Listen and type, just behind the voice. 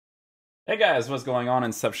Hey guys, what's going on?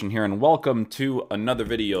 Inception here, and welcome to another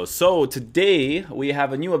video. So today we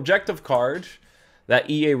have a new objective card that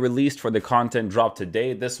EA released for the content drop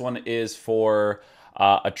today. This one is for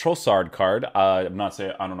a Trossard card. I'm not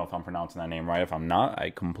saying, I don't know if I'm pronouncing that name right. If I'm not,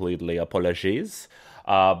 I completely apologize.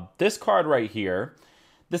 This card right here,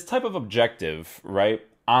 this type of objective, right?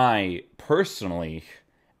 I personally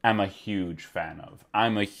am a huge fan of.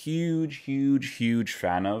 I'm a huge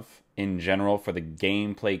fan of in general for the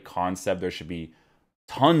gameplay concept. There should be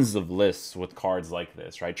tons of lists with cards like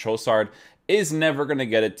this, right? Trossard is never going to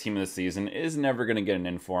get a team of the season, is never going to get an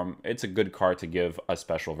inform. It's a good card to give a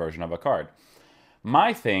special version of a card.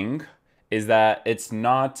 My thing is that it's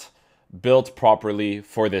not built properly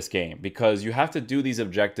for this game because you have to do these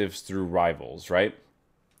objectives through rivals, right?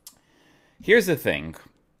 Here's the thing.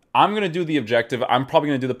 I'm going to do the objective. I'm probably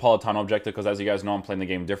going to do the Politano objective because, as you guys know, I'm playing the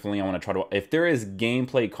game differently. I want to try to... If there is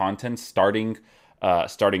gameplay content starting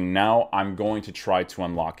now, I'm going to try to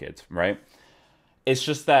unlock it, right? It's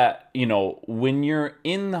just that, you know, when you're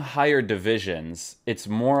in the higher divisions, it's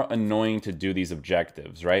more annoying to do these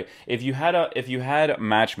objectives, right? If you had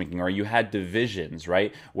matchmaking or you had divisions,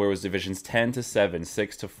 right, where it was divisions 10 to 7,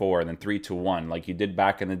 6 to 4, and then 3 to 1, like you did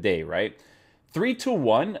back in the day, right? 3 to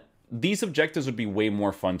 1, these objectives would be way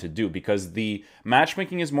more fun to do because the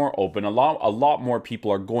matchmaking is more open. A lot more people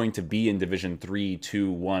are going to be in Division 3, 2,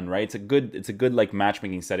 1, right? It's a good like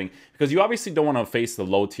matchmaking setting because you obviously don't want to face the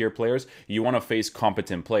low tier players. You want to face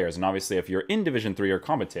competent players. And obviously if you're in Division 3, you're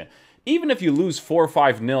competent. Even if you lose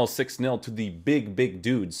 4-5-0, 6-0 to the big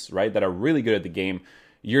dudes, right, that are really good at the game,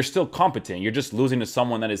 you're still competent. You're just losing to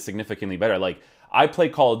someone that is significantly better. Like, I play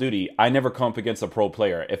Call of Duty. I never come up against a pro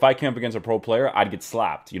player. If I came up against a pro player, I'd get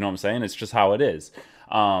slapped. You know what I'm saying? It's just how it is.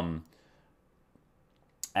 And,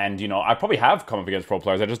 you know, I probably have come up against pro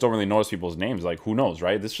players. I just don't really notice people's names. Like, who knows,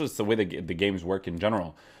 right? This is just the way the games work in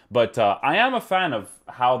general. But I am a fan of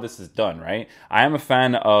how this is done, right? I am a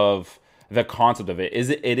fan of the concept of it.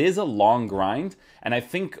 It is a long grind, and I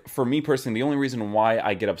think for me personally, the only reason why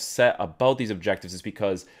I get upset about these objectives is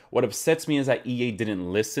because what upsets me is that EA didn't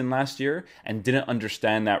listen last year and didn't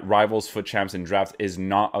understand that Rivals, Foot Champs, and Drafts is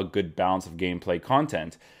not a good balance of gameplay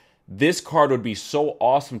content. This card would be so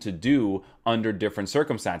awesome to do under different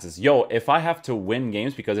circumstances. Yo, if I have to win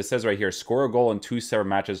games, because it says right here, score a goal in 2 separate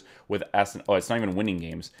matches with S. Oh, it's not even winning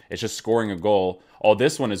games. It's just scoring a goal. Oh,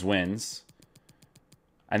 this one is wins.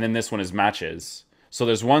 And then this one is matches. So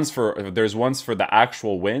there's ones for the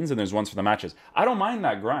actual wins and there's ones for the matches. I don't mind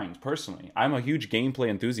that grind, personally. I'm a huge gameplay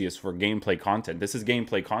enthusiast for gameplay content. This is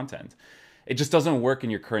gameplay content. It just doesn't work in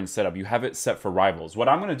your current setup. You have it set for rivals. What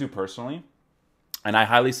I'm going to do personally, and I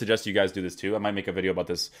highly suggest you guys do this too, I might make a video about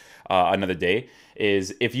this another day,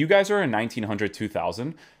 is if you guys are in 1900,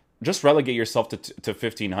 2000, just relegate yourself to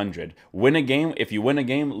 1500. Win a game. If you win a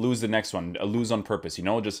game, lose the next one. Lose on purpose. You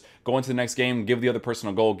know, just go into the next game, give the other person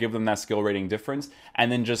a goal, give them that skill rating difference,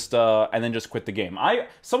 and then just quit the game.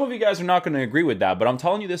 Some of you guys are not going to agree with that, but I'm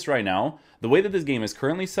telling you this right now. The way that this game is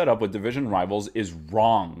currently set up with division rivals is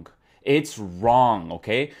wrong. It's wrong,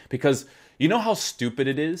 okay? Because you know how stupid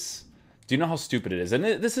it is? Do you know how stupid it is? And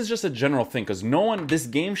this is just a general thing, because this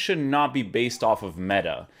game should not be based off of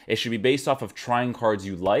meta. It should be based off of trying cards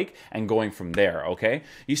you like and going from there, okay?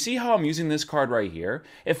 You see how I'm using this card right here?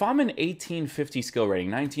 If I'm an 1850 skill rating,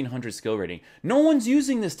 1900 skill rating, no one's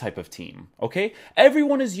using this type of team, okay?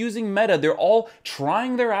 Everyone is using meta. They're all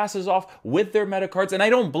trying their asses off with their meta cards, and I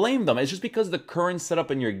don't blame them. It's just because of the current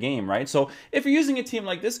setup in your game, right? So if you're using a team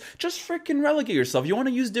like this, just freaking relegate yourself. You want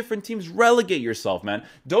to use different teams, relegate yourself, man.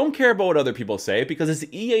 Don't care about what other people say, because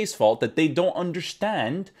it's EA's fault that they don't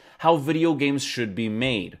understand how video games should be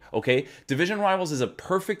made, okay? Division Rivals is a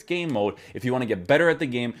perfect game mode. If you want to get better at the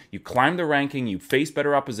game, you climb the ranking, you face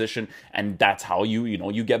better opposition, and that's how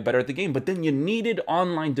you get better at the game. But then you needed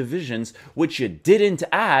online divisions, which you didn't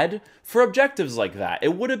add for objectives like that.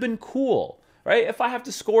 It would have been cool. Right? If I have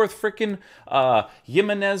to score with freaking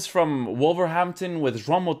Jimenez from Wolverhampton with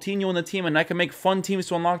João Moutinho in the team and I can make fun teams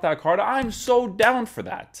to unlock that card, I'm so down for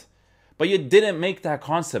that. But you didn't make that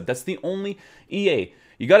concept. That's the only... EA,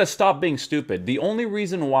 you got to stop being stupid. The only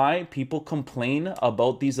reason why people complain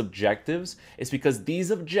about these objectives is because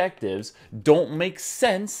these objectives don't make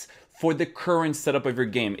sense for the current setup of your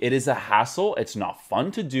game. It is a hassle. It's not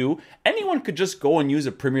fun to do. Anyone could just go and use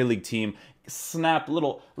a Premier League team, snap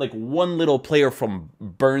one little player from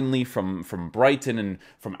Burnley, from Brighton, and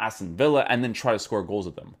from Aston Villa, and then try to score goals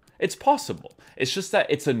with them. It's possible. It's just that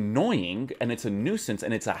it's annoying, and it's a nuisance,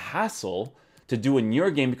 and it's a hassle to do in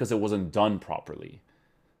your game because it wasn't done properly.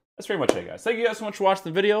 That's pretty much it, guys. Thank you guys so much for watching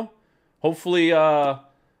the video. Hopefully, you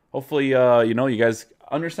know, you guys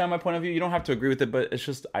understand my point of view. You don't have to agree with it, but it's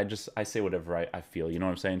just I say whatever I feel. You know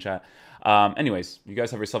what I'm saying, chat? Anyways, you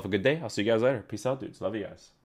guys have yourself a good day. I'll see you guys later. Peace out, dudes. Love you guys.